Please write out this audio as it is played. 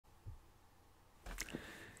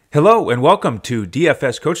Hello and welcome to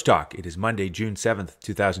DFS Coach Talk. It is Monday, June 7th,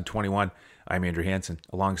 2021. I'm Andrew Hansen,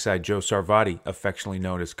 alongside Joe Sarvati, affectionately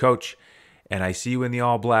known as Coach. And I see you in the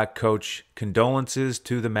all-black, Coach. Condolences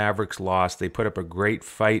to the Mavericks' loss. They put up a great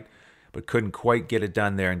fight, but couldn't quite get it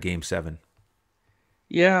done there in Game 7.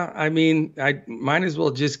 Yeah, I might as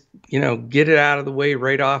well just, get it out of the way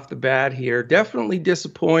right off the bat here. Definitely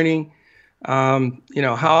disappointing. How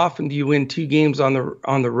often do you win two games on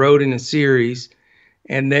the road in a series,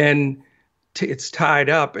 and then it's tied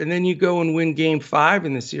up, and then you go and win Game 5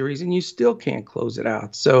 in the series, and you still can't close it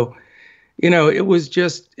out? So, it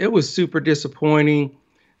was super disappointing.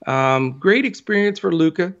 Great experience for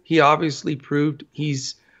Luka. He obviously proved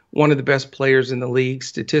he's one of the best players in the league.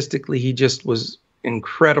 Statistically, he just was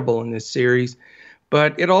incredible in this series.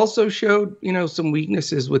 But it also showed, some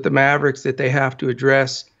weaknesses with the Mavericks that they have to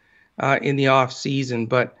address in the off season.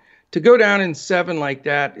 But to go down in 7 like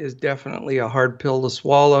that is definitely a hard pill to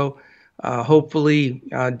swallow. Hopefully,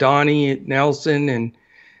 Donnie Nelson and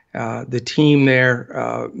the team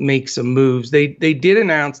there make some moves. They did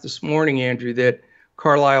announce this morning, Andrew, that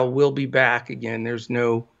Carlisle will be back again. There's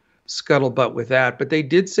no scuttlebutt with that. But they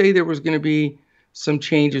did say there was going to be some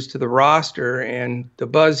changes to the roster, and the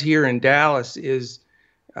buzz here in Dallas is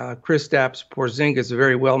Kristaps Porzingis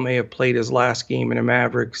very well may have played his last game in a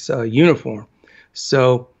Mavericks uniform.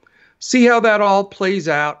 So see how that all plays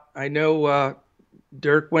out. I know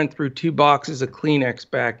Dirk went through 2 boxes of Kleenex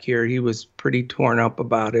back here. He was pretty torn up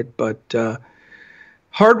about it, but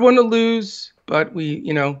hard one to lose. But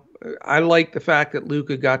I like the fact that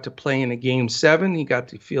Luka got to play in a Game 7. He got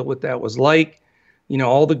to feel what that was like.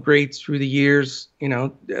 All the greats through the years,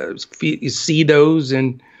 you see those,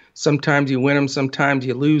 and sometimes you win them, sometimes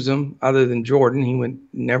you lose them. Other than Jordan, he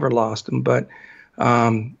never lost them. But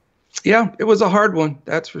it was a hard one,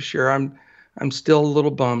 that's for sure. I'm still a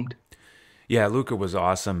little bummed. Yeah, Luka was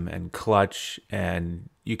awesome and clutch, and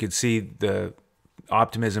you could see the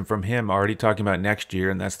optimism from him already talking about next year.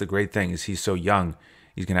 And that's the great thing, is he's so young.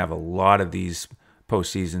 He's going to have a lot of these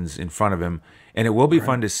postseasons in front of him, and it will be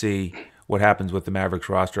fun to see what happens with the Mavericks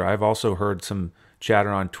roster. I've also heard some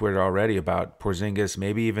chatter on Twitter already about Porzingis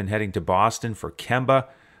maybe even heading to Boston for Kemba.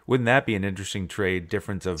 Wouldn't that be an interesting trade,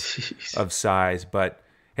 difference of size? But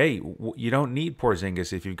hey, you don't need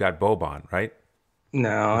Porzingis if you've got Boban, right?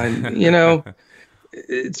 No, and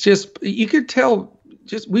it's just, you could tell,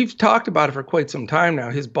 just, we've talked about it for quite some time now,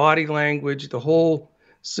 his body language, the whole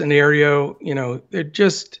scenario, it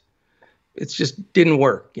just didn't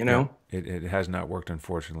work. Yeah, it has not worked,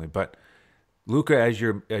 unfortunately. But Luka as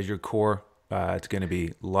your core, it's going to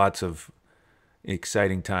be lots of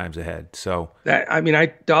exciting times ahead. So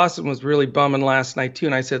Dawson was really bumming last night too,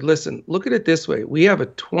 and I said, listen, look at it this way: we have a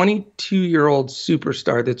 22-year-old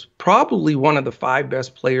superstar that's probably one of the 5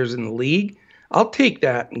 best players in the league. I'll take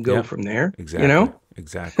that and go from there. Exactly.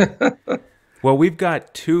 Exactly. Well, we've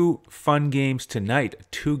got 2 fun games tonight, a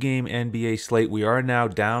 2-game NBA slate. We are now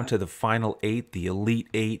down to the final 8, the Elite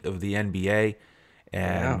 8 of the NBA.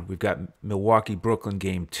 And we've got Milwaukee-Brooklyn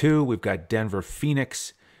Game 2. We've got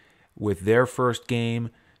Denver-Phoenix with their first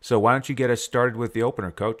game. So why don't you get us started with the opener,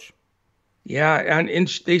 Coach? Yeah, and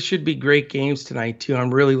they should be great games tonight, too.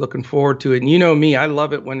 I'm really looking forward to it. And you know me, I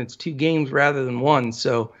love it when it's 2 games rather than 1.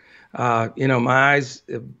 So, my eyes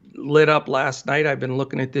lit up last night. I've been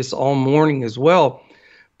looking at this all morning as well.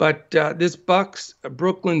 But this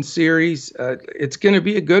Bucks-Brooklyn series, it's going to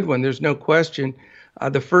be a good one. There's no question.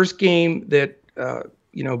 The first game that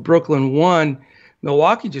Brooklyn won,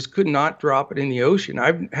 Milwaukee just could not drop it in the ocean.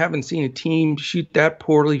 I haven't seen a team shoot that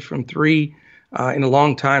poorly from 3 in a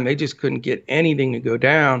long time. They just couldn't get anything to go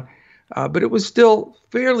down. But it was still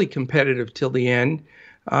fairly competitive till the end.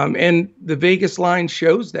 And the Vegas line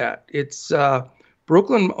shows that. It's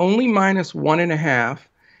Brooklyn only -1.5.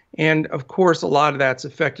 And, of course, a lot of that's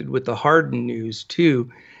affected with the Harden news, too.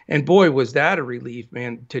 And, boy, was that a relief,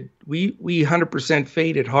 man. We 100%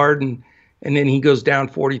 faded Harden, and then he goes down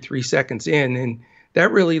 43 seconds in. And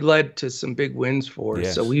that really led to some big wins for us.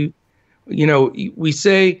 Yes. So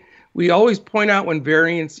we always point out when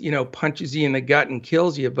variance, punches you in the gut and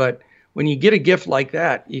kills you. But when you get a gift like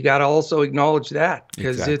that, you got to also acknowledge that,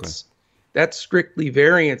 because that's strictly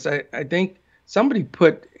variance. I think somebody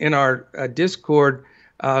put in our Discord,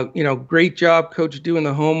 great job, Coach, doing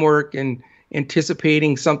the homework and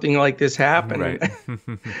anticipating something like this happen. Right.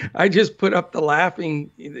 I just put up the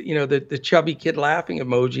laughing, the chubby kid laughing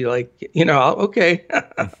emoji, like, okay.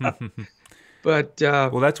 But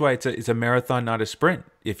well, that's why it's a marathon, not a sprint.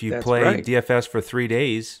 If you play DFS for 3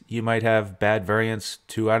 days, you might have bad variance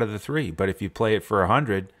 2 out of the 3. But if you play it for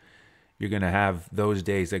 100, you're going to have those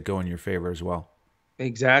days that go in your favor as well.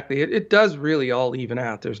 Exactly. It does really all even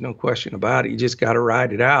out. There's no question about it. You just got to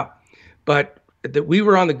ride it out. But that we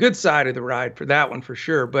were on the good side of the ride for that one for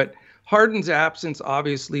sure. But Harden's absence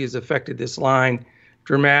obviously has affected this line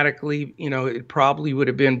dramatically. It probably would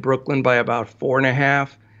have been Brooklyn by about 4.5.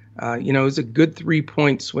 It was a good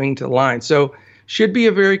 3-point swing to the line. So should be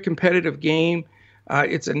a very competitive game.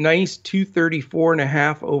 It's a nice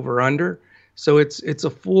 234.5 over under. So it's a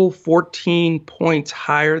full 14 points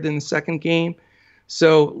higher than the second game.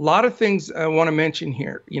 So a lot of things I want to mention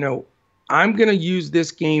here. I'm going to use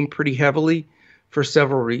this game pretty heavily for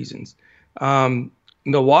several reasons.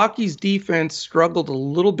 Milwaukee's defense struggled a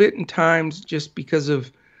little bit in times just because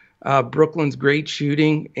of Brooklyn's great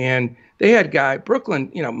shooting. And they had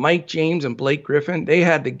Brooklyn, Mike James and Blake Griffin, they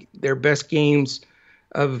had their best games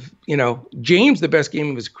of, James, the best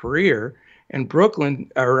game of his career, and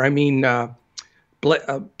Blake,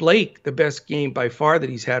 the best game by far that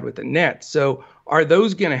he's had with the Nets. So are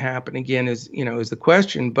those going to happen again is the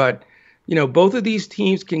question. But, both of these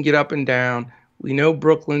teams can get up and down. We know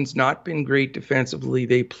Brooklyn's not been great defensively.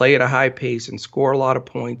 They play at a high pace and score a lot of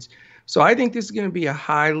points. So I think this is going to be a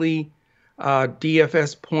highly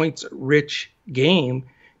DFS points rich game.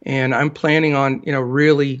 And I'm planning on,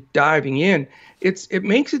 really diving in. It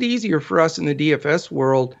makes it easier for us in the DFS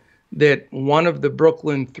world that one of the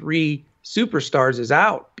Brooklyn 3 superstars is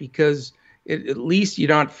out, because at least you're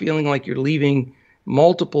not feeling like you're leaving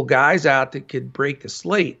multiple guys out that could break the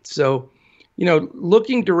slate. So,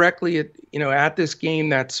 looking directly at this game,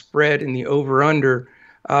 that spread and the over under,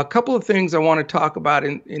 a couple of things I want to talk about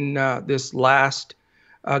in this last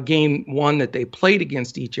game one that they played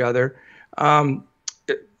against each other.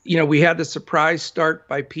 We had the surprise start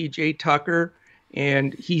by PJ Tucker,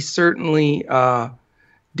 and he certainly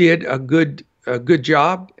did a good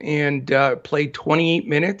job and played 28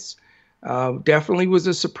 minutes. Definitely was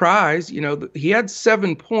a surprise. He had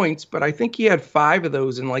 7 points, but I think he had 5 of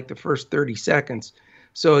those in like the first 30 seconds.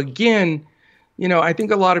 So again, I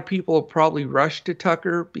think a lot of people probably rush to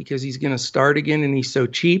Tucker because he's going to start again and he's so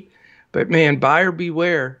cheap. But man, buyer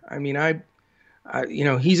beware. I mean,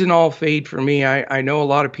 he's an all fade for me. I know a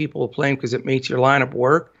lot of people will play him because it makes your lineup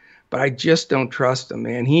work, but I just don't trust him,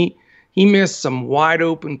 man. He missed some wide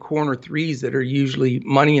open corner threes that are usually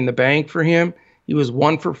money in the bank for him. He was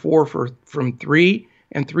 1 for 4 from 3,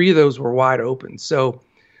 and 3 of those were wide open. So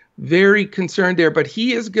very concerned there, but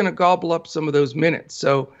he is going to gobble up some of those minutes.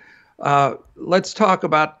 So let's talk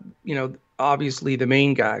about, obviously the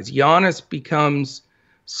main guys. Giannis becomes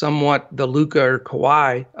somewhat the Luka or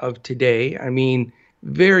Kawhi of today. I mean,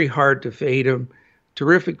 very hard to fade him.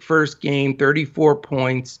 Terrific first game, 34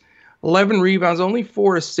 points, 11 rebounds, only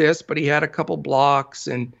 4 assists, but he had a couple blocks,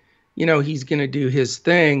 and, he's going to do his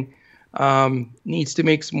thing. Needs to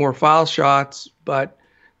make some more foul shots, but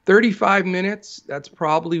 35 minutes, that's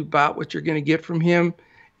probably about what you're going to get from him.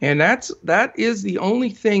 And that is the only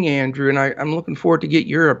thing, Andrew, and I'm looking forward to get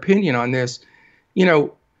your opinion on this.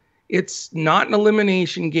 It's not an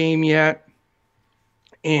elimination game yet,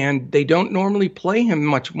 and they don't normally play him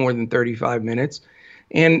much more than 35 minutes.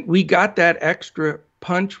 And we got that extra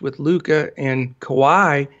punch with Luka and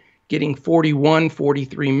Kawhi getting 41,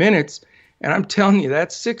 43 minutes. And I'm telling you, that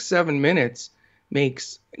 6-7 minutes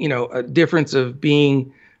makes, a difference of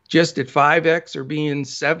being just at 5x or being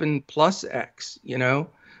 7+ X,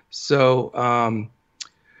 So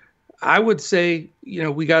I would say,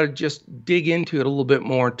 we got to just dig into it a little bit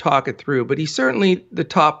more and talk it through. But he's certainly the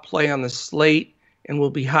top play on the slate and will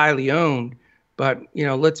be highly owned. But,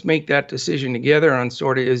 let's make that decision together on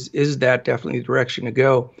sort of is that definitely the direction to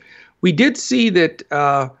go. We did see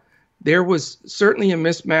that there was certainly a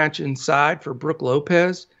mismatch inside for Brook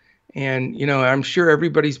Lopez. And, I'm sure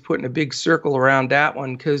everybody's putting a big circle around that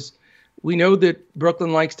one because we know that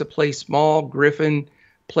Brooklyn likes to play small. Griffin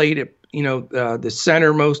played at, the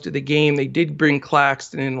center most of the game. They did bring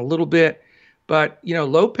Claxton in a little bit. But,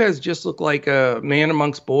 Lopez just looked like a man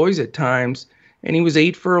amongst boys at times. And he was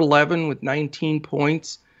 8 for 11 with 19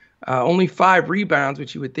 points, only 5 rebounds,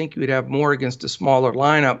 which you would think you would have more against a smaller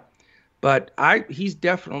lineup. But he's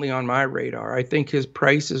definitely on my radar. I think his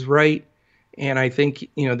price is right. And I think,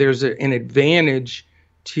 there's an advantage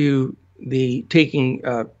to the taking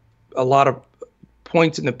a lot of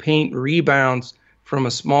points in the paint rebounds from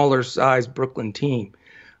a smaller size Brooklyn team.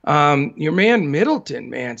 Your man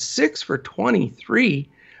Middleton, 6 for 23.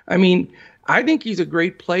 I mean, I think he's a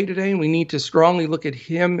great play today, and we need to strongly look at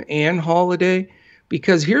him and Holiday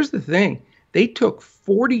because here's the thing. They took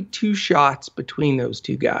 42 shots between those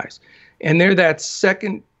two guys, and they're that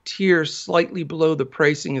second tier slightly below the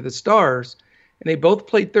pricing of the Stars, and they both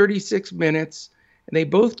played 36 minutes, and they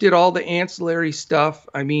both did all the ancillary stuff.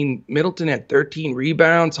 I mean, Middleton had 13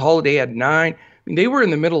 rebounds, Holiday had 9. I mean, they were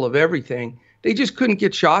in the middle of everything. They just couldn't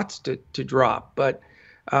get shots to drop. But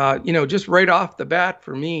just right off the bat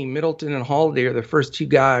for me, Middleton and Holiday are the first two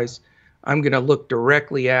guys I'm going to look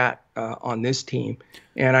directly at on this team,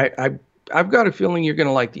 and I've got a feeling you're going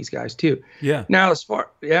to like these guys too. Yeah. Now,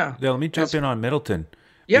 Yeah, let me jump in on Middleton.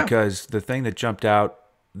 Yeah. Because the thing that jumped out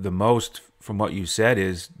the most from what you said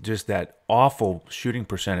is just that awful shooting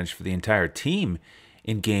percentage for the entire team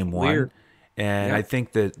in game one. Weird. And Yeah. I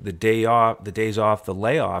think that the days off, the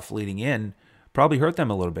layoff leading in probably hurt them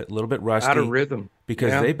a little bit rusty. Out of rhythm.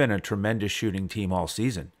 Because Yeah. they've been a tremendous shooting team all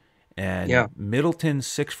season. And Yeah. Middleton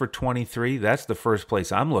 6 for 23, that's the first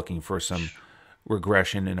place I'm looking for some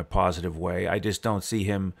regression in a positive way. I just don't see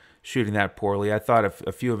him shooting that poorly. I thought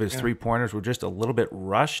a few of his three-pointers were just a little bit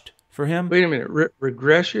rushed for him. Wait a minute.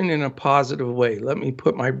 Regression in a positive way. Let me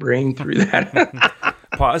put my brain through that.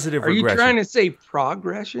 Positive Are regression. you trying to say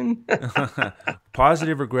progression?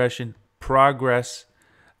 Positive regression, progress,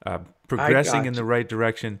 progressing in got the right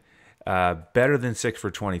direction, better than 6 for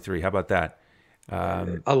 23. How about that?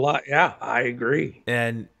 A lot. Yeah, I agree.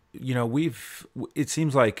 And, it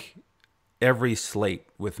seems like every slate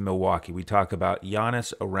with Milwaukee, we talk about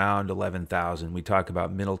Giannis around 11,000. We talk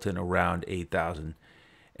about Middleton around 8,000.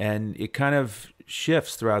 And it kind of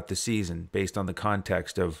shifts throughout the season based on the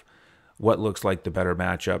context of what looks like the better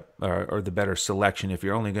matchup or the better selection if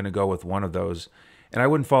you're only going to go with one of those. And I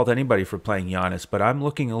wouldn't fault anybody for playing Giannis, but I'm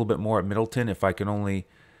looking a little bit more at Middleton. If I can only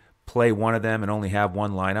play one of them and only have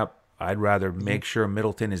one lineup, I'd rather make sure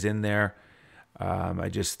Middleton is in there. I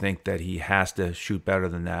just think that he has to shoot better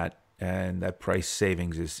than that, and that price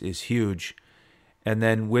savings is huge. And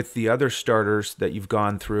then with the other starters that you've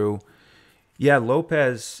gone through, yeah,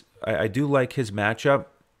 Lopez, I do like his matchup.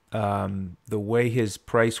 The way his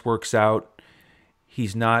price works out,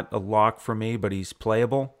 he's not a lock for me, but he's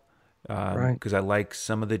playable. Right. Because I like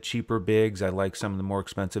some of the cheaper bigs. I like some of the more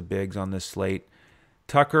expensive bigs on this slate.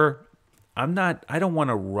 Tucker, I don't want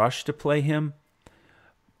to rush to play him.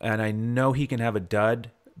 And I know he can have a dud,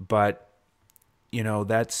 but,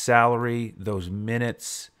 that salary, those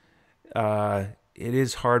minutes, it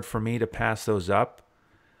is hard for me to pass those up.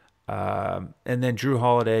 And then Drew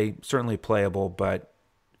Holiday, certainly playable, but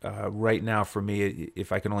right now for me,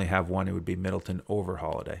 if I can only have one, it would be Middleton over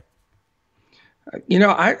Holiday.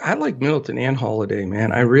 I like Middleton and Holiday,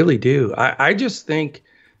 man. I really do. I just think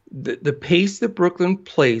the pace that Brooklyn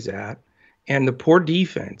plays at and the poor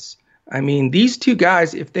defense. I mean, these two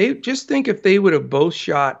guys, if they would have both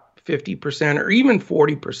shot 50% or even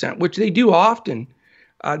 40%, which they do often,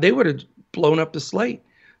 they would have blown up the slate.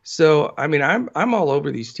 So, I mean, I'm all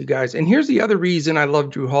over these two guys. And here's the other reason I love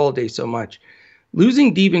Drew Holiday so much.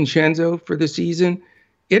 Losing DiVincenzo for the season,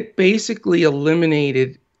 it basically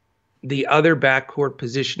eliminated the other backcourt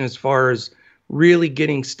position as far as really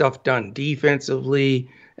getting stuff done defensively,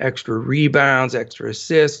 extra rebounds, extra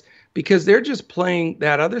assists, because they're just playing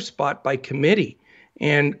that other spot by committee,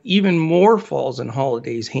 and even more falls in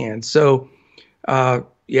Holiday's hands. So, I'm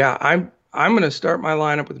going to start my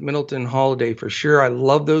lineup with Middleton and Holiday for sure. I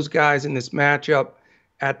love those guys in this matchup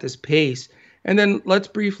at this pace. And then let's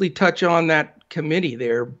briefly touch on that committee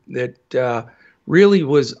there that really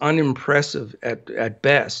was unimpressive at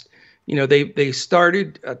best. They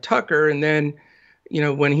started Tucker, and then,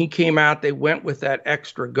 when he came out, they went with that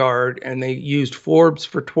extra guard, and they used Forbes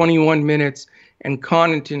for 21 minutes and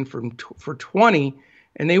Connaughton for 20,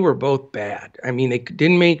 and they were both bad. I mean, they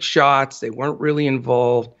didn't make shots. They weren't really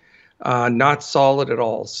involved, not solid at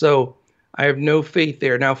all. So I have no faith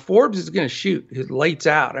there. Now, Forbes is going to shoot his lights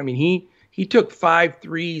out. I mean, he took 5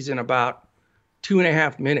 threes in about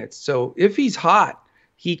 2.5 minutes. So if he's hot,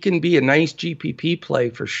 he can be a nice GPP play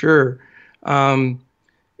for sure. And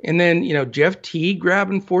then, Jeff Teague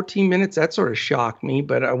grabbing 14 minutes, that sort of shocked me,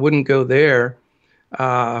 but I wouldn't go there.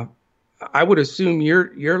 I would assume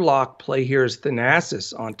your lock play here is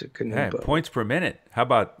Thanasis onto Canupa. Hey, points per minute. How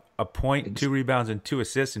about a point, 2 rebounds, and 2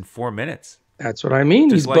 assists in 4 minutes? That's what I mean.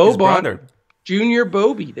 Just He's like his Boban, brother. Junior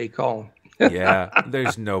Bobby, they call him. Yeah,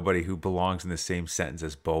 there's nobody who belongs in the same sentence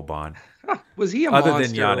as Boban. Was he a Other monster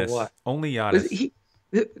than Giannis. or what? Only Giannis.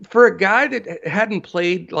 For a guy that hadn't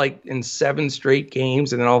played like in 7 straight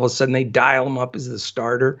games, and then all of a sudden they dial him up as the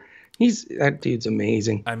starter, that dude's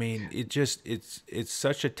amazing. I mean, it's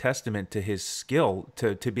such a testament to his skill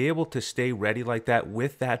to be able to stay ready like that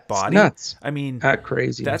with that body. It's nuts. I mean, that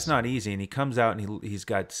crazy. That's not easy, and he comes out and he's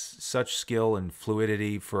got such skill and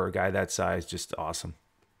fluidity for a guy that size. Just awesome.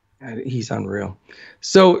 He's unreal.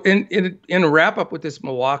 So in a wrap up with this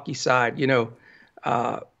Milwaukee side,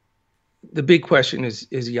 the big question is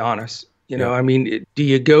Giannis. Yep. I mean, do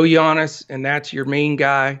you go Giannis and that's your main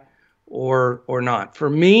guy, or not? For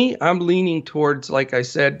me, I'm leaning towards, like I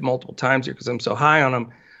said multiple times here, because I'm so high on him.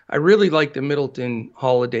 I really like the Middleton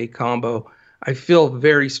Holiday combo. I feel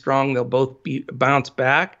very strong they'll both bounce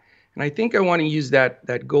back, and I think I want to use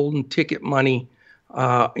that golden ticket money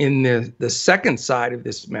in the second side of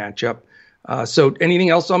this matchup. So anything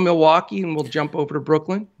else on Milwaukee, and we'll jump over to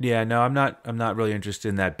Brooklyn. Yeah, no, I'm not really interested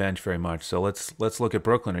in that bench very much. So let's look at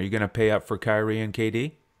Brooklyn. Are you going to pay up for Kyrie and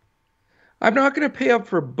KD? I'm not going to pay up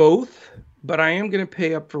for both, but I am going to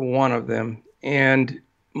pay up for one of them. And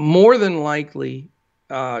more than likely,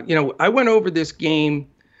 I went over this game.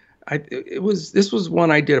 This was one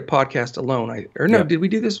I did a podcast alone. Yep. Did we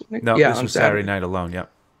do this one? No, Yeah, this on was Saturday night alone.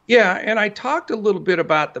 Yep. Yeah, and I talked a little bit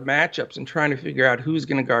about the matchups and trying to figure out who's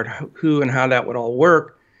going to guard who and how that would all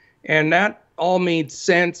work. And that all made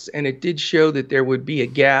sense, and it did show that there would be a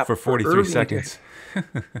gap For 43 seconds.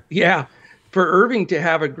 Yeah, for Irving to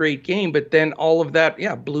have a great game, but then all of that,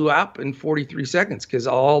 blew up in 43 seconds because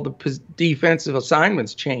all the defensive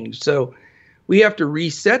assignments changed. So we have to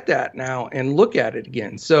reset that now and look at it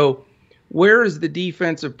again. So where is the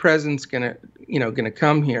defensive presence gonna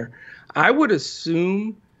come here? I would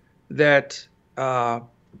assume that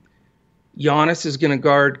Giannis is going to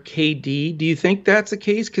guard KD. Do you think that's the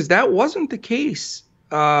case? Because that wasn't the case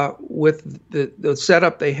with the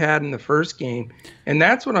setup they had in the first game. And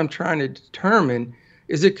that's what I'm trying to determine.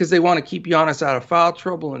 Is it because they want to keep Giannis out of foul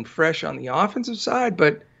trouble and fresh on the offensive side?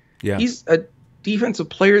 But he's a defensive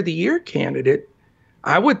player of the year candidate.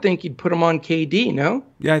 I would think you'd put him on KD, no?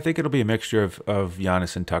 Yeah, I think it'll be a mixture of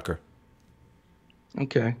Giannis and Tucker.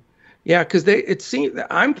 Okay. Yeah, because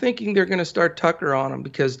I'm thinking they're going to start Tucker on him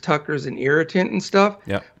because Tucker's an irritant and stuff.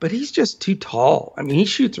 Yeah. But he's just too tall. I mean, he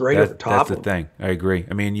shoots right over top. That's the thing. I agree.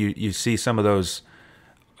 I mean, you see some of those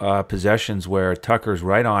possessions where Tucker's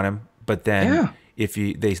right on him, but then if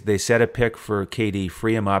they set a pick for KD,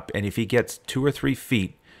 free him up, and if he gets 2 or 3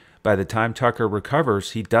 feet, by the time Tucker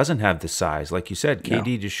recovers, he doesn't have the size. Like you said,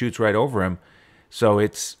 KD just shoots right over him. So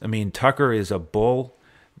Tucker is a bull.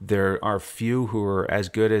 There are few who are as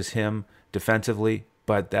good as him defensively,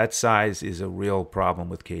 but that size is a real problem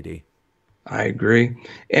with KD. I agree.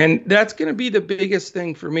 And that's going to be the biggest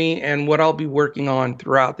thing for me and what I'll be working on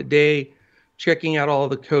throughout the day, checking out all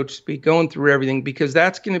the coach speak, going through everything, because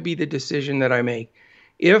that's going to be the decision that I make.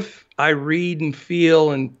 If I read and feel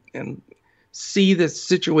and see the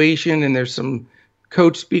situation and there's some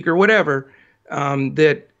coach speak or whatever,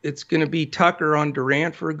 that it's going to be Tucker on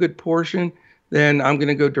Durant for a good portion, then I'm going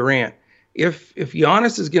to go Durant. If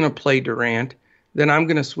Giannis is going to play Durant, then I'm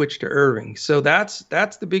going to switch to Irving. So that's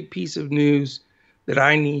the big piece of news that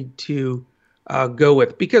I need to go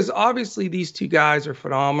with, because obviously these two guys are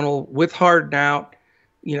phenomenal. With Harden out,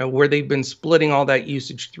 where they've been splitting all that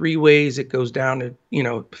usage 3 ways, it goes down to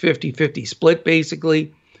 50-50 split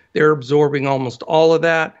basically. They're absorbing almost all of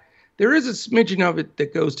that. There is a smidgen of it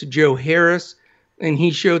that goes to Joe Harris, and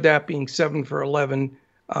he showed that being 7 for 11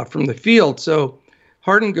 from the field. So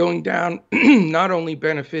Harden going down not only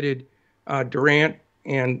benefited Durant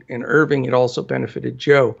and Irving, it also benefited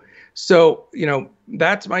Joe. So,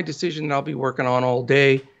 that's my decision that I'll be working on all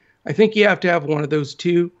day. I think you have to have one of those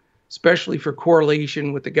two, especially for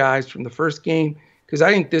correlation with the guys from the first game, because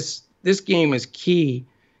I think this game is key.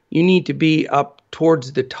 You need to be up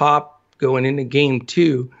towards the top going into game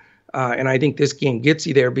 2. And I think this game gets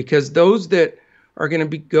you there, because those that are going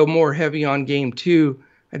to go more heavy on game 2,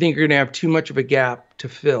 I think you're going to have too much of a gap to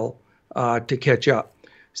fill to catch up.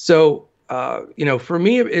 So, for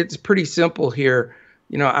me, it's pretty simple here.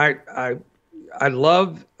 I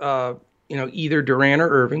love, either Durant or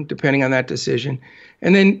Irving, depending on that decision.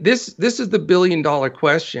 And then this is the $1 billion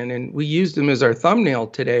question, and we used him as our thumbnail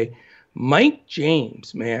today. Mike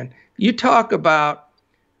James, man, you talk about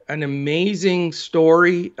an amazing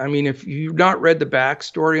story. I mean, if you've not read the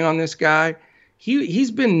backstory on this guy,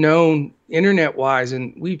 he's been known internet-wise,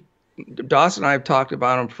 and Dawson and I have talked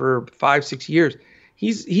about him for 5-6 years.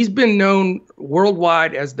 He's been known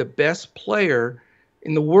worldwide as the best player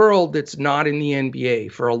in the world that's not in the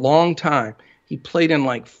NBA for a long time. He played in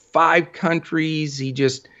like 5 countries. He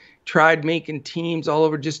just tried making teams all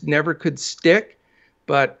over, just never could stick.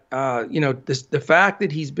 But, the fact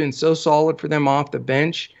that he's been so solid for them off the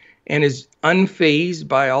bench and is unfazed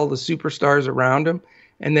by all the superstars around him,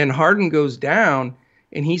 and then Harden goes down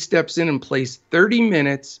and he steps in and plays 30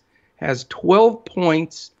 minutes, has 12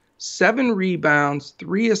 points, 7 rebounds,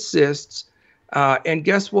 3 assists, and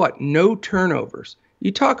guess what? No turnovers.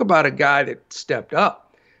 You talk about a guy that stepped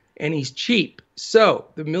up, and he's cheap. So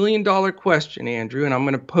the $1 million question, Andrew, and I'm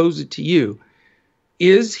going to pose it to you.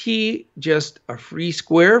 is he just a free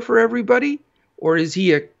square for everybody, or is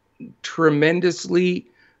he a tremendously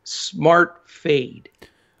smart fade?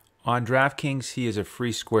 On DraftKings, he is a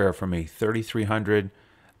free square for me. 3,300.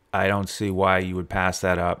 I don't see why you would pass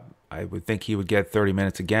that up. I would think he would get 30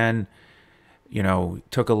 minutes again. You know,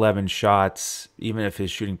 took 11 shots. Even if his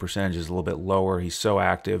shooting percentage is a little bit lower, he's so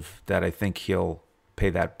active that I think he'll pay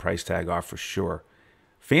that price tag off for sure.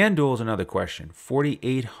 FanDuel is another question.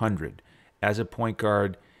 4,800 as a point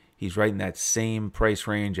guard. He's right in that same price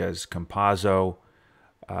range as Campazzo,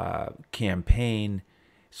 Campaign.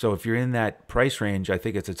 So if you're in that price range, I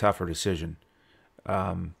think it's a tougher decision.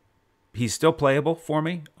 He's still playable for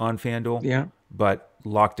me on FanDuel, Yeah. but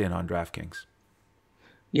locked in on DraftKings.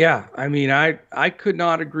 Yeah, I mean, I could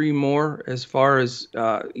not agree more as far as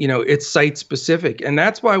it's site specific, and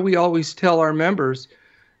that's why we always tell our members,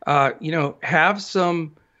 have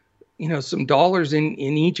some, some dollars in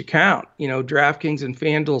each account, DraftKings and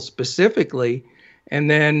FanDuel specifically, and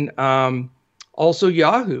then also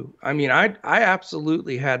Yahoo. I mean, I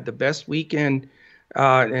absolutely had the best weekend,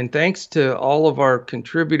 and thanks to all of our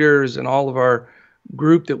contributors and all of our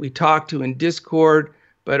group that we talked to in Discord.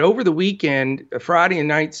 But over the weekend, Friday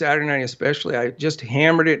night, Saturday night especially, I just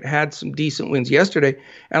hammered it, had some decent wins yesterday.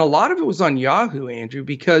 And a lot of it was on Yahoo, Andrew,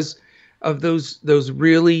 because of those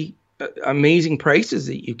really amazing prices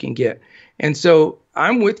that you can get. And so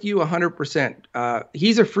I'm with you 100%.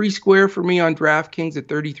 He's a free square for me on DraftKings at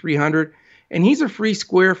 3,300. And he's a free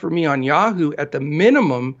square for me on Yahoo at the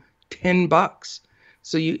minimum $10.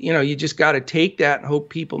 So you just got to take that and hope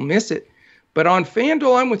people miss it. But on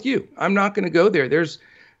FanDuel, I'm with you. I'm not going to go there.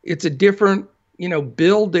 It's a different,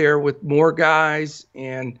 build there with more guys,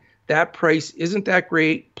 and that price isn't that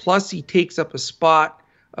great. Plus, he takes up a spot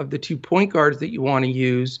of the 2 point guards that you want to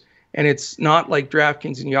use, and it's not like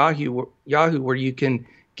DraftKings and Yahoo where you can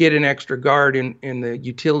get an extra guard in the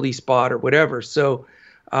utility spot or whatever. So,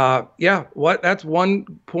 that's one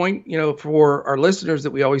point, for our listeners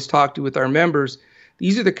that we always talk to with our members.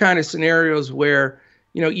 These are the kind of scenarios where,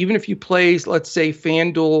 even if you play, let's say,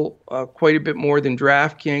 FanDuel quite a bit more than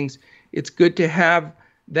DraftKings, it's good to have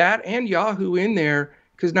that and Yahoo in there,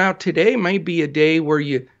 because now today might be a day where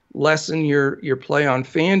you lessen your play on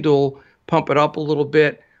FanDuel, pump it up a little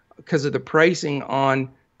bit because of the pricing on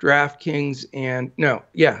DraftKings and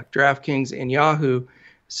Yahoo.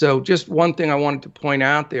 So just one thing I wanted to point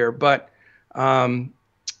out there, but I'm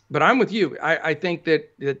with you. I think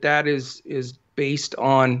that is based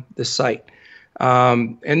on the site.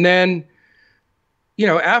 And then,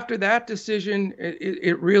 after that decision,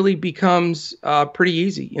 it really becomes pretty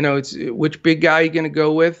easy. It's which big guy you're going to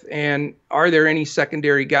go with, and are there any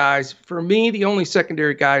secondary guys? For me, the only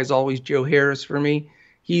secondary guy is always Joe Harris for me.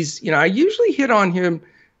 He's, I usually hit on him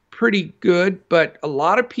pretty good, but a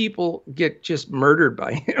lot of people get just murdered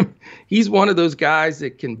by him. He's one of those guys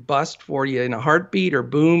that can bust for you in a heartbeat or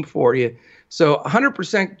boom for you. So 100%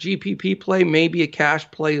 GPP play, maybe a cash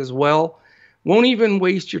play as well. Won't even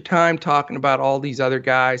waste your time talking about all these other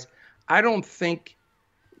guys. I don't think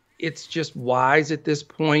it's just wise at this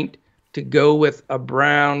point to go with a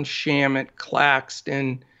Brown, Shamet,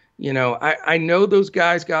 Claxton. I know those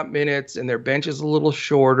guys got minutes and their bench is a little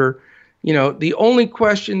shorter. The only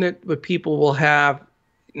question that people will have,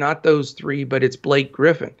 not those three, but it's Blake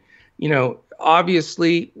Griffin.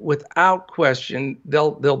 Obviously, without question,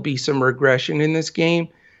 there'll be some regression in this game.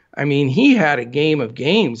 I mean, he had a game of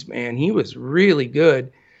games, man. He was really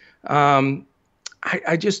good.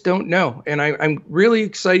 I just don't know. And I'm really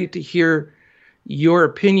excited to hear your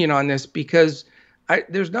opinion on this, because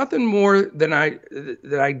there's nothing more than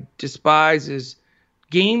that I despise is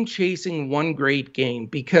game chasing one great game,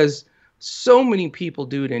 because so many people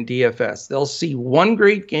do it in DFS. They'll see one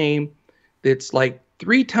great game that's like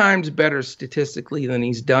 3 times better statistically than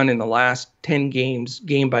he's done in the last 10 games,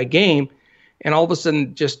 game by game. And all of a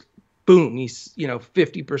sudden, just boom, he's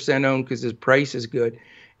 50% owned because his price is good.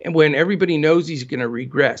 And when everybody knows he's going to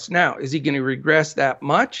regress. Now, is he going to regress that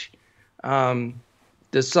much?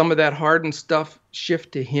 Does some of that Harden stuff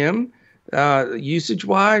shift to him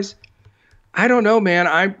usage-wise? I don't know,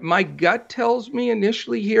 man. My gut tells me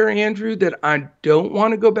initially here, Andrew, that I don't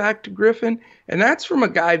want to go back to Griffin. And that's from a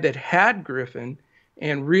guy that had Griffin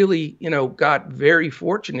and really, got very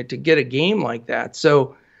fortunate to get a game like that.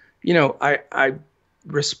 So, I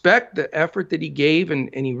respect the effort that he gave, and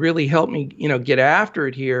he really helped me, get after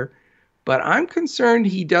it here. But I'm concerned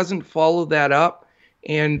he doesn't follow that up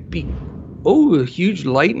and a huge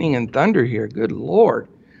lightning and thunder here. Good Lord.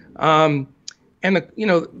 And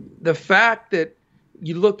the fact that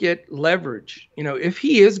you look at leverage, if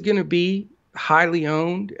he is going to be highly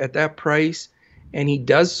owned at that price and he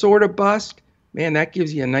does sort of bust, man, that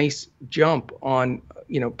gives you a nice jump on,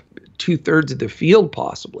 2/3 of the field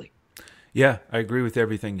possibly. Yeah, I agree with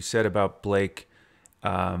everything you said about Blake,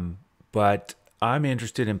 but I'm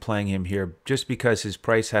interested in playing him here just because his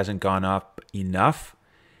price hasn't gone up enough.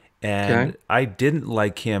 Okay. And I didn't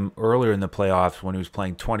like him earlier in the playoffs when he was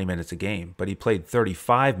playing 20 minutes a game, but he played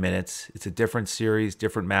 35 minutes. It's a different series,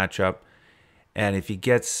 different matchup. And if he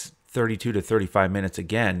gets 32 to 35 minutes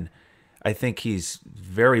again, I think he's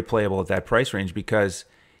very playable at that price range because,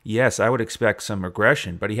 yes, I would expect some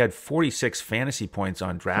regression, but he had 46 fantasy points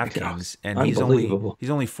on Yeah, DraftKings, and unbelievable.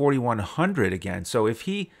 he's only 4,100 again. So if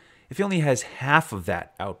he only has half of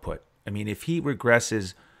that output, I mean, if he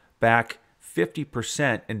regresses back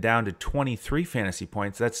 50% and down to 23 fantasy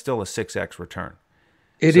points, that's still a 6x return.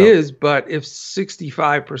 It So, is, but if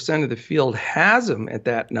 65% of the field has him at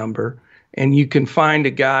that number, and you can find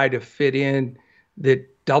a guy to fit in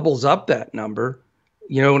that doubles up that number,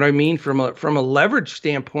 you know what I mean? From a leverage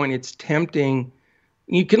standpoint, it's tempting.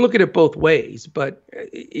 You can look at it both ways, but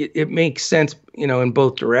it makes sense, in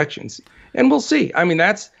both directions. And we'll see. I mean,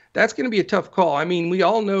 that's going to be a tough call. I mean, we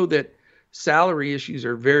all know that salary issues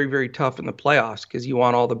are very, very tough in the playoffs because you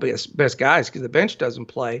want all the best guys because the bench doesn't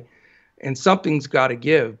play and something's got to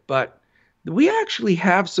give. But we actually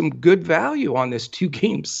have some good value on this 2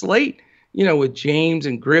 game slate, with James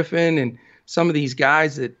and Griffin and some of these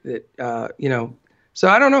guys that. So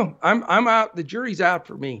I don't know. I'm out. The jury's out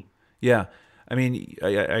for me. yeah, I mean, I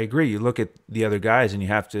agree. You look at the other guys and you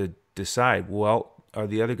have to decide, well, are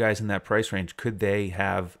the other guys in that price range, could they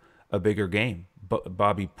have a bigger game?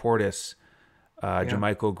 Bobby Portis, Yeah,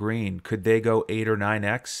 Jermichael Green, could they go 8 or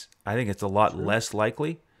 9x? I think it's a lot sure. less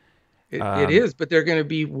likely. It is, but they're going to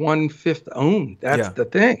be 1/5 owned. That's Yeah, the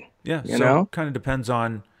thing, yeah. you So know. kind of depends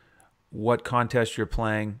on what contest you're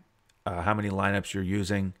playing, how many lineups you're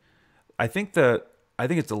using. I think the I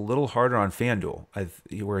think it's a little harder on FanDuel,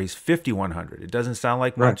 where he's 5,100. It doesn't sound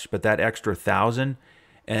like Right. much, but that extra 1,000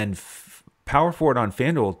 and power forward on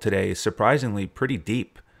FanDuel today is surprisingly pretty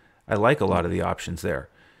deep. I like a lot of the options there.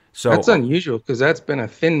 So That's unusual because that's been a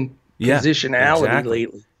thin yeah, positionality exactly.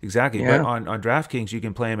 lately. Exactly. But Yeah. on DraftKings, you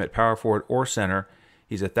can play him at power forward or center.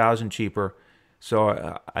 He's 1,000 cheaper.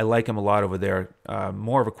 So I like him a lot over there.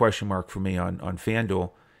 More of a question mark for me on FanDuel.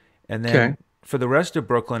 And then Okay. for the rest of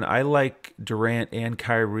Brooklyn, I like Durant and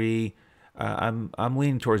Kyrie. I'm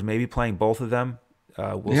leaning towards maybe playing both of them.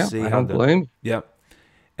 We'll Yeah, see I how don't the blame. yep.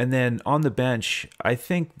 And then on the bench, I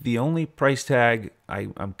think the only price tag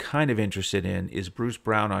I'm kind of interested in is Bruce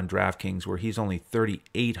Brown on DraftKings, where he's only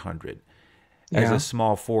 3,800 as a Yeah.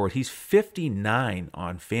 small forward. He's 59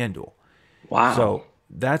 on FanDuel. Wow. So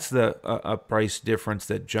that's the a price difference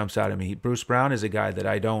that jumps out at me. Bruce Brown is a guy that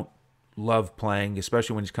I don't love playing,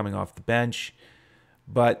 especially when he's coming off the bench.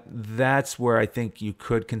 But that's where I think you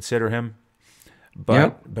could consider him.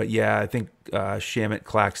 Yep. But yeah, I think Shamit,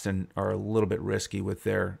 Claxton are a little bit risky with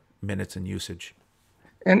their minutes and usage.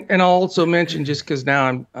 And I'll also mention just because now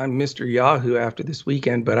I'm Mr. Yahoo after this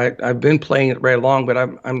weekend, but I've been playing it right along, but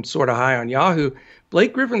I'm sort of high on Yahoo.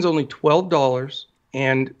 Blake Griffin's only $12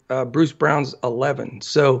 and Bruce Brown's 11.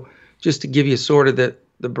 So just to give you sort of the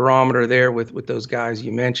barometer there with those guys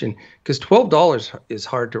you mentioned, because $12 is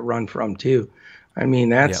hard to run from too. I mean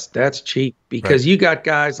Yeah, that's cheap right. because you got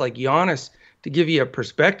guys like Giannis to give you a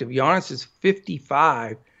perspective. Giannis is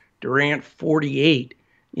 55, Durant 48,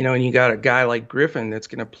 and you got a guy like Griffin that's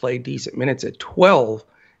going to play decent minutes at 12,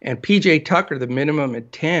 and PJ Tucker the minimum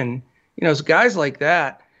at 10. So guys like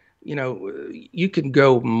that, you can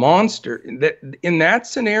go monster. In that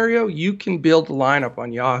scenario, you can build a lineup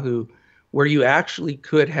on Yahoo where you actually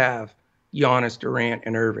could have Giannis, Durant,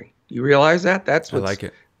 and Irving. You realize that? That's I what's like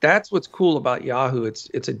it. that's what's cool about Yahoo.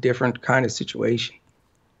 It's a different kind of situation.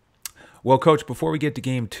 Well, Coach, before we get to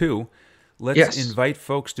game two, let's Yes. invite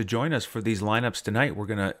folks to join us for these lineups tonight. We're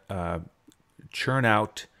going to churn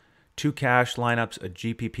out 2 cash lineups, a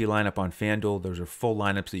GPP lineup on FanDuel. Those are full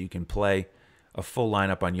lineups that you can play, a full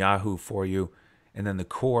lineup on Yahoo for you, and then the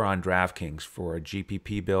core on DraftKings for a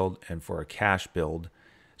GPP build and for a cash build.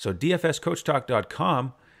 So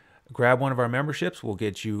DFSCoachTalk.com, grab one of our memberships. We'll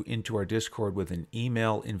get you into our Discord with an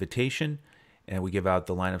email invitation, and we give out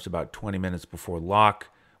the lineups about 20 minutes before lock.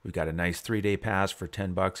 We've got a nice 3-day pass for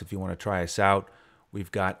 $10 if you want to try us out. We've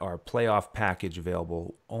got our playoff package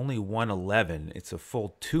available, only $111. It's a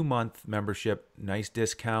full 2-month membership, nice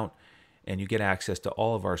discount, and you get access to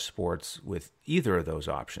all of our sports with either of those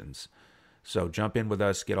options. So jump in with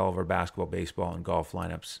us, get all of our basketball, baseball, and golf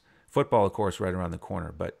lineups. Football, of course, right around the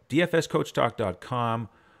corner. But DFSCoachTalk.com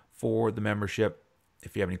for the membership.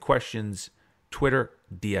 If you have any questions, Twitter,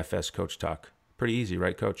 DFS Coach Talk. Pretty easy,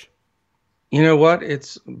 right, Coach? You know what?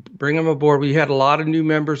 It's bring them aboard. We had a lot of new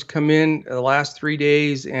members come in the last 3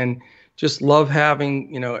 days, and just love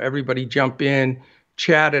having everybody jump in,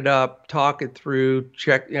 chat it up, talk it through.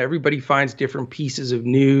 Check. Everybody finds different pieces of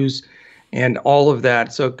news, and all of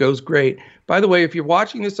that. So it goes great. By the way, if you're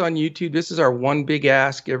watching this on YouTube, this is our one big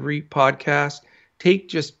ask every podcast. Take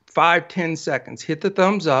just 5-10 seconds. Hit the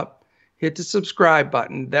thumbs up. Hit the subscribe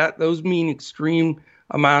button. Those mean extreme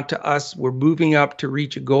amount to us. We're moving up to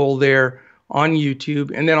reach a goal there on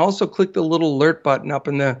YouTube. And then also click the little alert button up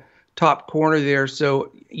in the top corner there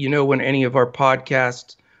so you know when any of our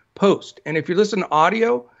podcasts post. And if you're listening to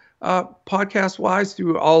audio, podcast-wise,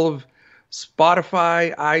 through all of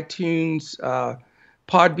Spotify, iTunes,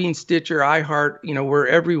 Podbean, Stitcher, iHeart, we're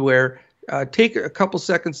everywhere. Take a couple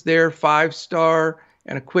seconds there, 5-star,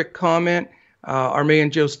 and a quick comment. Our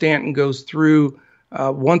man Joe Stanton goes through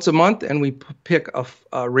once a month, and we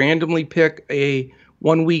randomly pick a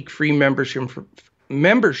 1 week free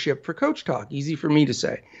membership for Coach Talk. Easy for me to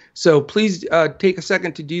say. So please take a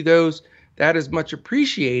second to do those. That is much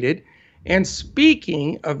appreciated. And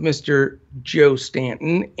speaking of Mr. Joe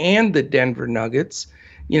Stanton and the Denver Nuggets,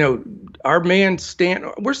 our man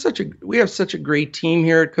Stanton, we have such a great team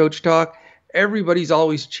here at Coach Talk. Everybody's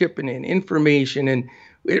always chipping in information, and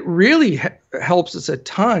it really helps us a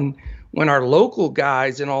ton when our local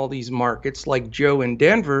guys in all these markets like Joe in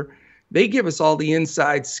Denver, they give us all the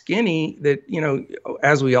inside skinny that,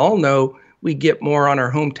 as we all know, we get more on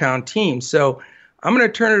our hometown team. So I'm going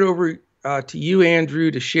to turn it over to you,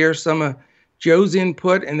 Andrew, to share some of Joe's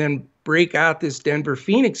input and then break out this Denver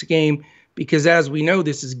Phoenix game, because as we know,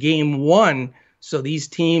 this is game one. So these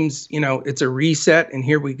teams, it's a reset, and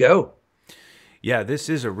here we go. Yeah, this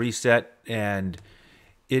is a reset, and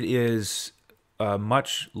it is a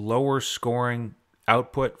much lower scoring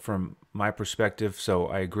output from my perspective. So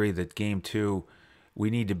I agree that game two, we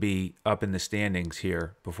need to be up in the standings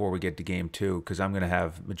here before we get to game two, because I'm going to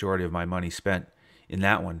have majority of my money spent in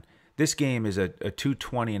that one. This game is a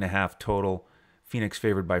 220.5 total. Phoenix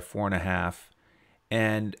favored by 4.5.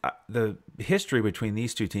 And the history between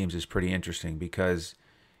these two teams is pretty interesting, because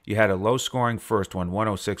you had a low scoring first one,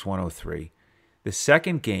 106-103. The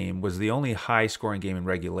second game was the only high scoring game in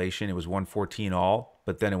regulation. It was 114 all,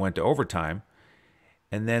 but then it went to overtime.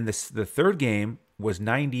 And then the third game was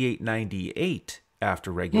 98-98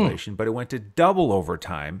 after regulation, but it went to double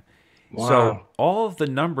overtime. Wow. So all of the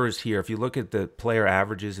numbers here, if you look at the player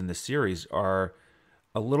averages in the series, are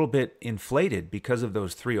a little bit inflated because of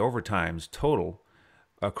those 3 overtimes total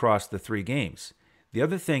across the 3 games. The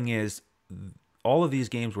other thing is, all of these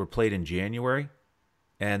games were played in January,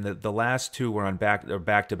 and the last 2 were on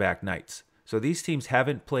back-to-back nights. So these teams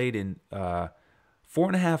haven't played in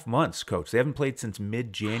 4.5 months, Coach. They haven't played since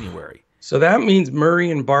mid-January. So that means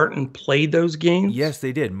Murray and Barton played those games? Yes,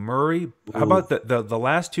 they did. Murray, how about the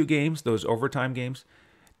last 2 games, those overtime games?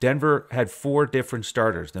 Denver had 4 different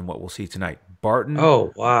starters than what we'll see tonight. Barton,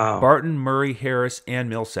 Barton, Murray, Harris, and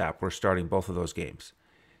Millsap were starting both of those games.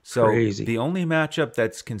 So crazy. The only matchup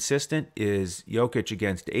that's consistent is Jokic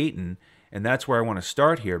against Ayton, and that's where I want to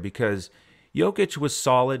start here, because Jokic was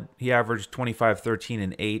solid. He averaged 25, 13,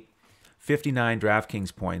 and 8. 59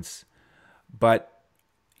 DraftKings points. But,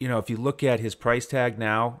 if you look at his price tag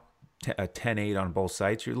now, a 10-8 on both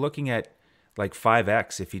sites, you're looking at like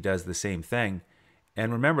 5x if he does the same thing.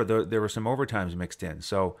 And remember, there were some overtimes mixed in.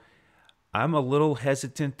 So I'm a little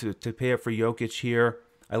hesitant to pay up for Jokic here.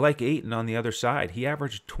 I like Ayton on the other side. He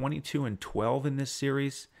averaged 22 and 12 in this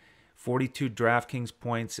series, 42 DraftKings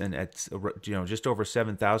points, and at just over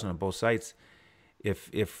 7,000 on both sites.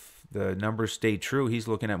 If the numbers stay true, he's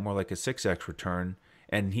looking at more like a 6x return,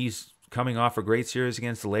 and he's coming off a great series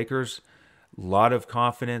against the Lakers. A lot of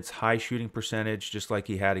confidence, high shooting percentage, just like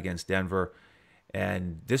he had against Denver.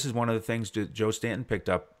 And this is one of the things that Joe Stanton picked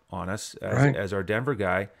up on us as our Denver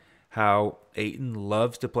guy, how Ayton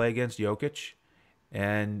loves to play against Jokic,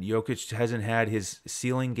 and Jokic hasn't had his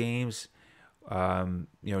ceiling games.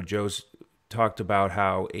 Joe's talked about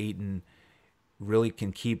how Ayton really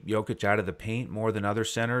can keep Jokic out of the paint more than other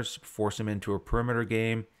centers, force him into a perimeter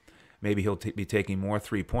game. Maybe he'll be taking more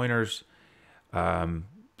 3-pointers.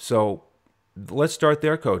 So let's start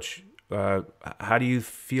there, Coach. How do you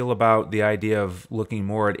feel about the idea of looking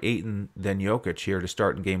more at Ayton than Jokic here to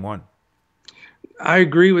start in game one? I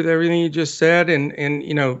agree with everything you just said.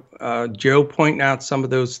 And Joe pointing out some of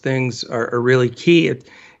those things are really key.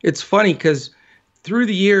 It's funny because through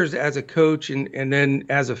the years as a coach and then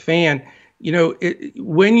as a fan,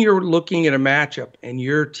 when you're looking at a matchup and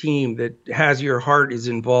your team that has your heart is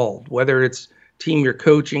involved, whether it's team you're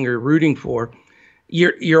coaching or rooting for,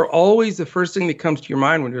 you're always, the first thing that comes to your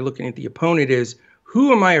mind when you're looking at the opponent is,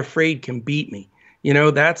 who am I afraid can beat me?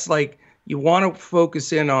 That's like you want to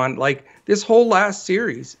focus in on like this whole last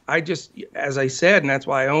series. As I said, and that's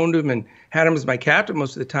why I owned him and had him as my captain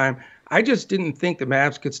most of the time. I just didn't think the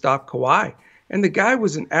Mavs could stop Kawhi. And the guy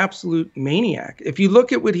was an absolute maniac. If you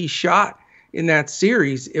look at what he shot in that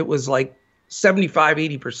series, it was like 75,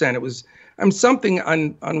 80%. It was something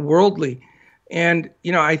unworldly. And,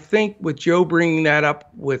 I think with Joe bringing that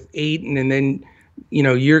up with Ayton and then,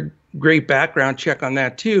 your great background check on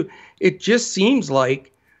that too, it just seems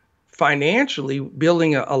like financially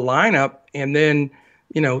building a lineup and then,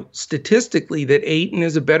 statistically that Ayton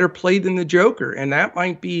is a better play than the Joker. And that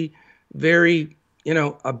might be very,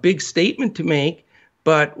 a big statement to make.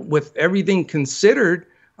 But with everything considered,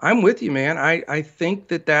 I'm with you, man. I think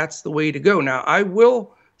that that's the way to go. Now, I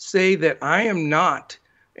will say that I am not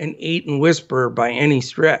an Ayton whisperer by any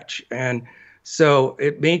stretch. And so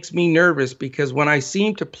it makes me nervous because when I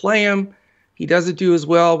seem to play him, he doesn't do as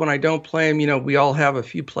well. When I don't play him, we all have a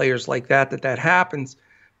few players like that happens.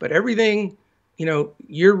 But everything,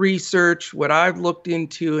 your research, what I've looked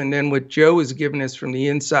into, and then what Joe has given us from the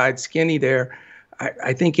inside skinny there,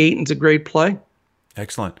 I think Ayton's a great play.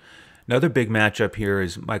 Excellent. Another big matchup here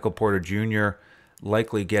is Michael Porter Jr.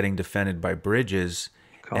 likely getting defended by Bridges.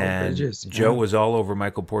 Bridges, Joe was all over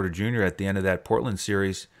Michael Porter Jr. at the end of that Portland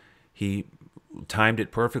series. He timed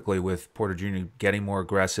it perfectly with Porter Jr. getting more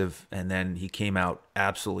aggressive, and then he came out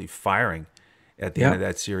absolutely firing at the end of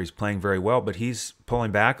that series, playing very well. But he's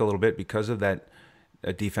pulling back a little bit because of that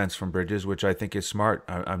defense from Bridges, which I think is smart.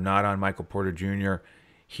 I'm not on Michael Porter Jr.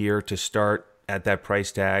 here to start at that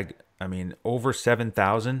price tag. I mean, over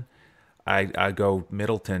 7,000, I go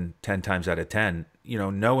Middleton 10 times out of 10,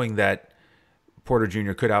 knowing that Porter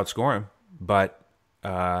Jr. could outscore him, but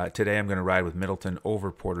today I'm going to ride with Middleton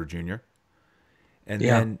over Porter Jr. And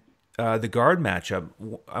then the guard matchup,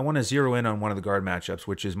 I want to zero in on one of the guard matchups,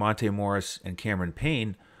 which is Monte Morris and Cameron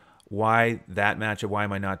Payne. Why that matchup? Why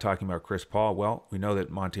am I not talking about Chris Paul? Well, we know that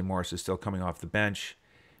Monte Morris is still coming off the bench.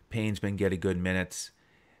 Payne's been getting good minutes.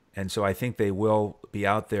 And so I think they will be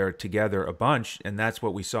out there together a bunch, and that's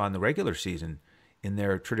what we saw in the regular season. In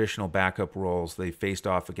their traditional backup roles, they faced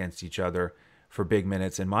off against each other for big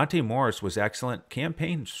minutes, and Monte Morris was excellent. Cam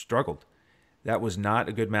Payne struggled. That was not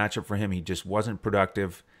a good matchup for him. He just wasn't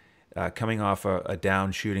productive, coming off a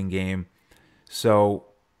down shooting game. So,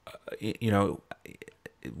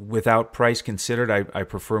 without price considered, I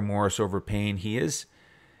prefer Morris over Payne. He is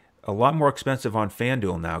a lot more expensive on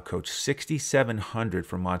FanDuel now, Coach. $6,700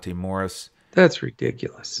 for Monte Morris. That's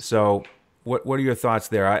ridiculous. So what are your thoughts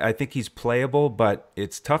there? I think he's playable, but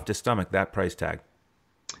it's tough to stomach that price tag.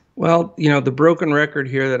 Well, the broken record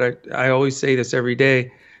here that I always say this every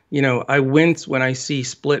day, I wince when I see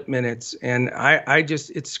split minutes. And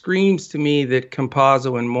it screams to me that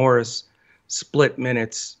Campazzo and Morris split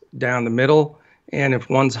minutes down the middle. And if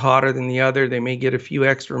one's hotter than the other, they may get a few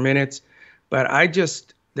extra minutes. But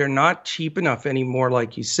they're not cheap enough anymore,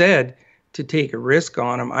 like you said, to take a risk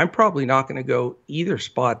on them. I'm probably not going to go either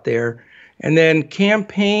spot there. And then Cam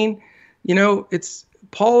Payne, it's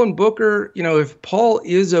Paul and Booker. If Paul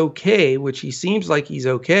is okay, which he seems like he's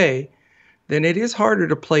okay, then it is harder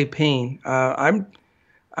to play Payne.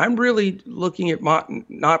 I'm really looking at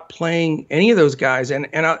not playing any of those guys, and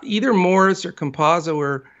either Morris or Campazzo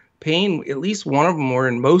or Payne, at least one of them were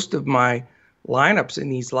in most of my lineups in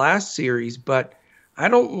these last series, but I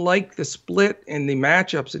don't like the split and the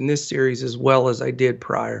matchups in this series as well as I did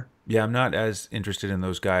prior. Yeah, I'm not as interested in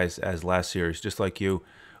those guys as last series, just like you.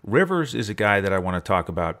 Rivers is a guy that I want to talk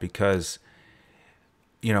about because,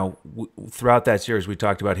 throughout that series, we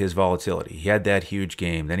talked about his volatility. He had that huge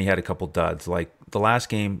game. Then he had a couple duds. Like the last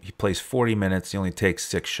game, he plays 40 minutes. He only takes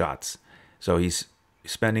 6 shots. So he's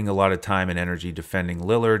spending a lot of time and energy defending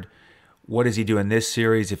Lillard. What does he do in this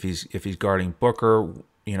series if he's guarding Booker?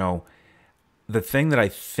 The thing that I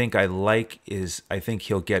think I like is I think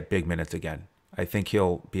he'll get big minutes again. I think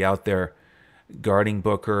he'll be out there guarding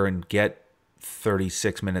Booker and get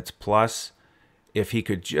 36 minutes plus. If he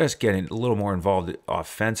could just get a little more involved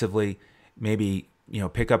offensively, maybe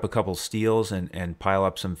pick up a couple steals and pile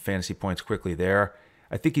up some fantasy points quickly there.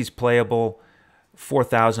 I think he's playable.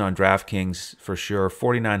 4,000 on DraftKings for sure.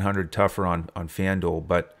 4,900 tougher on FanDuel,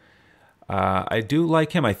 but I do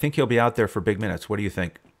like him. I think he'll be out there for big minutes. What do you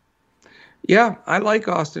think? Yeah, I like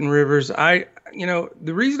Austin Rivers. The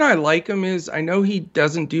reason I like him is I know he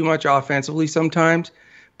doesn't do much offensively sometimes,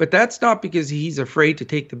 but that's not because he's afraid to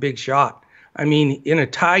take the big shot. I mean, in a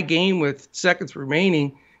tie game with seconds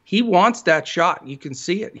remaining, he wants that shot. You can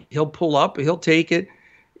see it. He'll pull up, he'll take it.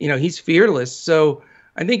 He's fearless. So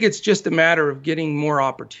I think it's just a matter of getting more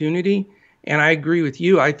opportunity. And I agree with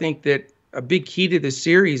you. I think that a big key to this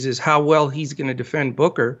series is how well he's going to defend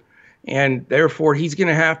Booker, and therefore he's going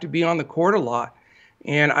to have to be on the court a lot.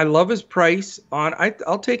 And I love his price on.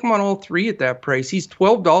 I'll take him on all three at that price. He's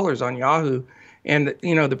 $12 on Yahoo, and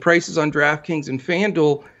the prices on DraftKings and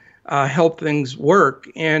FanDuel help things work.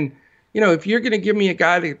 And if you're going to give me a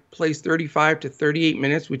guy that plays 35 to 38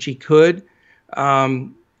 minutes, which he could,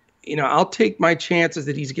 I'll take my chances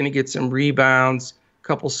that he's going to get some rebounds, a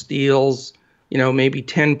couple steals, maybe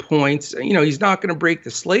 10 points. He's not going to break the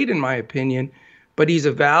slate, in my opinion, but he's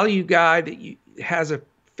a value guy that has a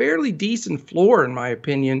fairly decent floor, in my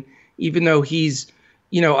opinion, even though he's,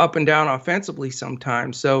 up and down offensively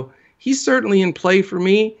sometimes. So he's certainly in play for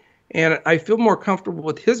me. And I feel more comfortable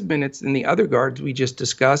with his minutes than the other guards we just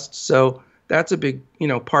discussed. So that's a big,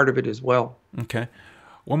 part of it as well. Okay.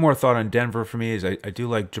 One more thought on Denver for me is I do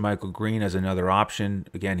like JaMychal Green as another option.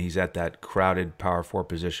 Again, he's at that crowded power forward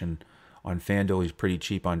position on FanDuel. He's pretty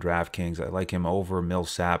cheap on DraftKings. I like him over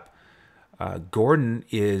Millsap. Gordon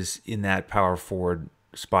is in that power forward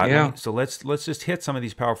spot. Yeah. So let's just hit some of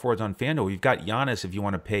these power forwards on FanDuel. You've got Giannis if you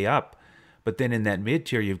want to pay up. But then in that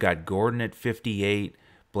mid-tier, you've got Gordon at 58,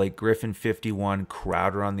 Blake Griffin 51,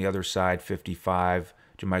 Crowder on the other side 55,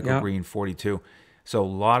 JaMychal Green 42. So a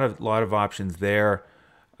lot of options there.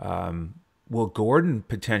 Will Gordon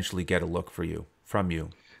potentially get a look from you?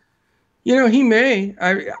 He may.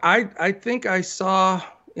 I think I saw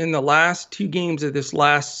in the last two games of this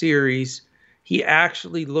last series, he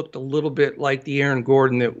actually looked a little bit like the Aaron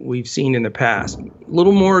Gordon that we've seen in the past. A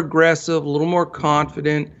little more aggressive, a little more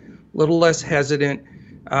confident, a little less hesitant.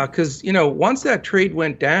 Because, once that trade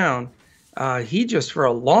went down, he just, for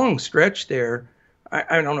a long stretch there,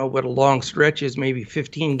 I don't know what a long stretch is, maybe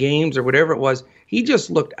 15 games or whatever it was, he just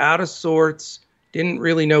looked out of sorts, didn't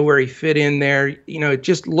really know where he fit in there. It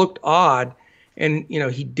just looked odd. And,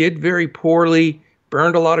 he did very poorly,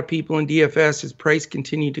 burned a lot of people in DFS. His price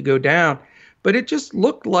continued to go down. But it just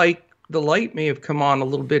looked like the light may have come on a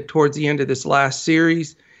little bit towards the end of this last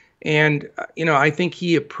series. And, I think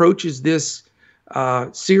he approaches this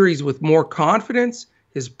series with more confidence.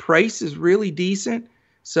 His price is really decent.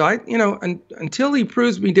 So until he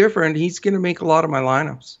proves me different, he's going to make a lot of my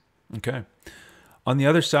lineups. Okay. On the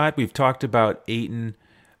other side, we've talked about Ayton,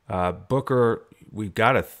 Booker. We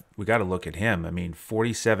got to look at him. I mean,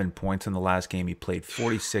 47 points in the last game. He played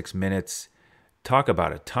 46 minutes. Talk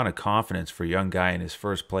about a ton of confidence for a young guy in his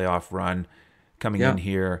first playoff run, coming in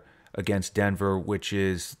here against Denver, which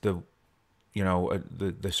is the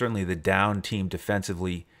certainly the down team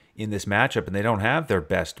defensively in this matchup, and they don't have their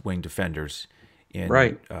best wing defenders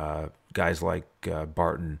in guys like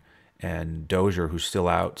Barton and Dozier, who's still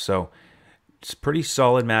out. So it's a pretty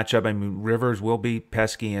solid matchup. I mean, Rivers will be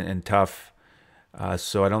pesky and tough,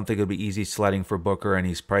 so I don't think it'll be easy sledding for Booker, and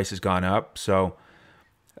his price has gone up. So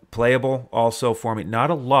playable also for me. Not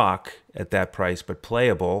a lock at that price, but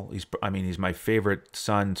playable. He's my favorite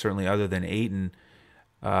Sun, certainly other than Ayton.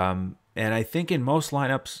 And I think in most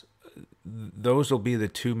lineups, those will be the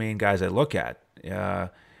two main guys I look at.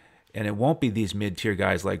 And it won't be these mid-tier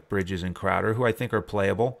guys like Bridges and Crowder, who I think are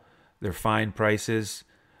playable. They're fine prices.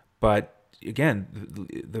 But again,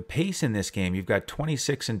 the pace in this game, you've got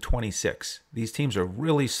 26 and 26. These teams are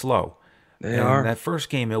really slow. They are. That first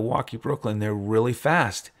game, Milwaukee, Brooklyn, they're really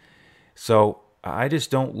fast. So I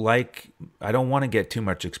just don't want to get too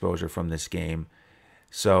much exposure from this game.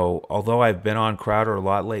 So although I've been on Crowder a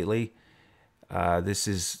lot lately, this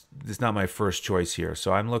is not my first choice here.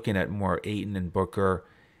 So I'm looking at more Ayton and Booker,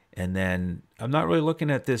 and then I'm not really looking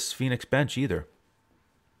at this Phoenix bench either.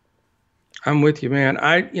 I'm with you, man.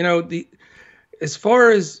 As far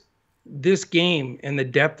as this game and the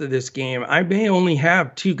depth of this game, I may only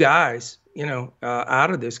have two guys,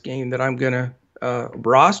 out of this game that I'm gonna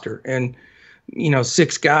roster, and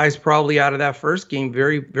six guys probably out of that first game,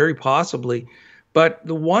 very, very possibly. But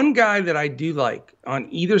the one guy that I do like on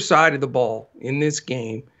either side of the ball in this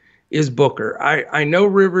game is Booker. I know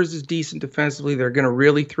Rivers is decent defensively. They're going to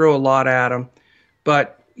really throw a lot at him.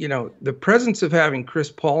 But, the presence of having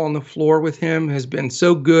Chris Paul on the floor with him has been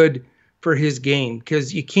so good for his game,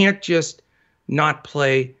 because you can't just not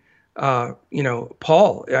play,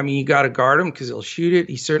 Paul. I mean, you got to guard him because he'll shoot it.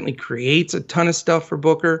 He certainly creates a ton of stuff for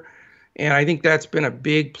Booker. And I think that's been a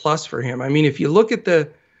big plus for him. I mean, if you look at the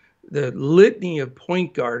litany of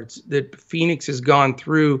point guards that Phoenix has gone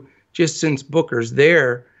through just since Booker's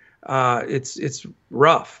there, it's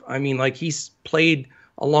rough. I mean, like, he's played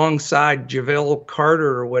alongside JaVale Carter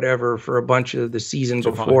or whatever for a bunch of the season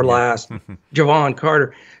before last. Javon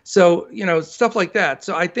Carter. So, stuff like that.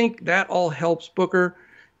 So I think that all helps Booker,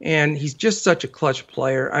 and he's just such a clutch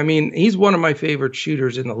player. I mean, he's one of my favorite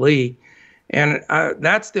shooters in the league. And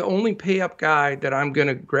that's the only pay up guy that I'm going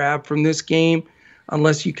to grab from this game,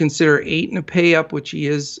 unless you consider Ayton a pay up, which he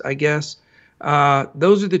is, I guess.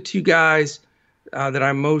 Those are the two guys that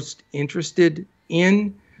I'm most interested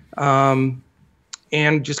in.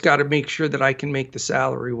 And just got to make sure that I can make the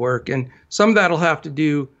salary work. And some of that will have to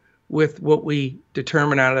do with what we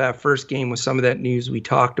determine out of that first game with some of that news we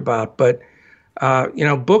talked about. But,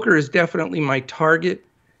 Booker is definitely my target.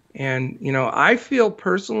 And, I feel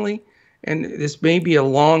personally, and this may be a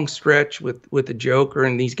long stretch with the Joker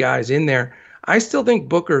and these guys in there, I still think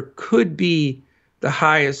Booker could be the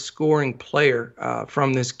highest scoring player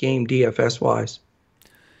from this game DFS wise.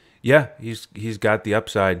 Yeah, he's got the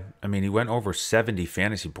upside. I mean, he went over 70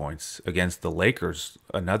 fantasy points against the Lakers,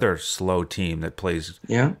 another slow team that plays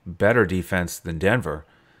better defense than Denver.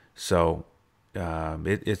 So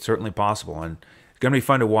it's certainly possible. And it's going to be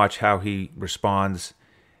fun to watch how he responds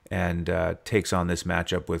and takes on this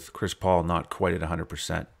matchup with Chris Paul not quite at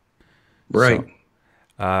 100%. Right.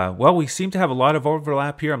 So, well, we seem to have a lot of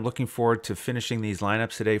overlap here. I'm looking forward to finishing these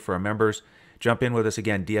lineups today for our members. Jump in with us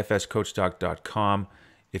again, dfscoachtalk.com.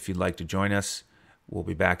 If you'd like to join us. We'll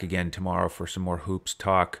be back again tomorrow for some more hoops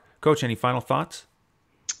talk. Coach, any final thoughts?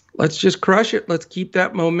 Let's just crush it. Let's keep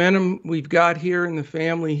that momentum we've got here in the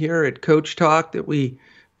family here at Coach Talk that we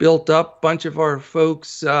built up. A bunch of our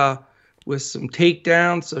folks with some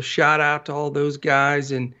takedowns. So shout out to all those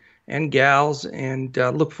guys and gals, and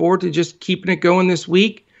look forward to just keeping it going this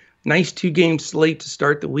week. Nice 2-game slate to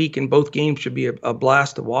start the week, and both games should be a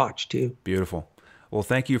blast to watch too. Beautiful. Well,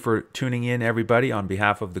 thank you for tuning in, everybody. On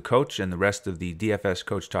behalf of the coach and the rest of the DFS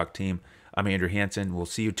Coach Talk team, I'm Andrew Hansen. We'll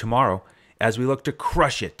see you tomorrow as we look to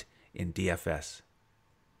crush it in DFS.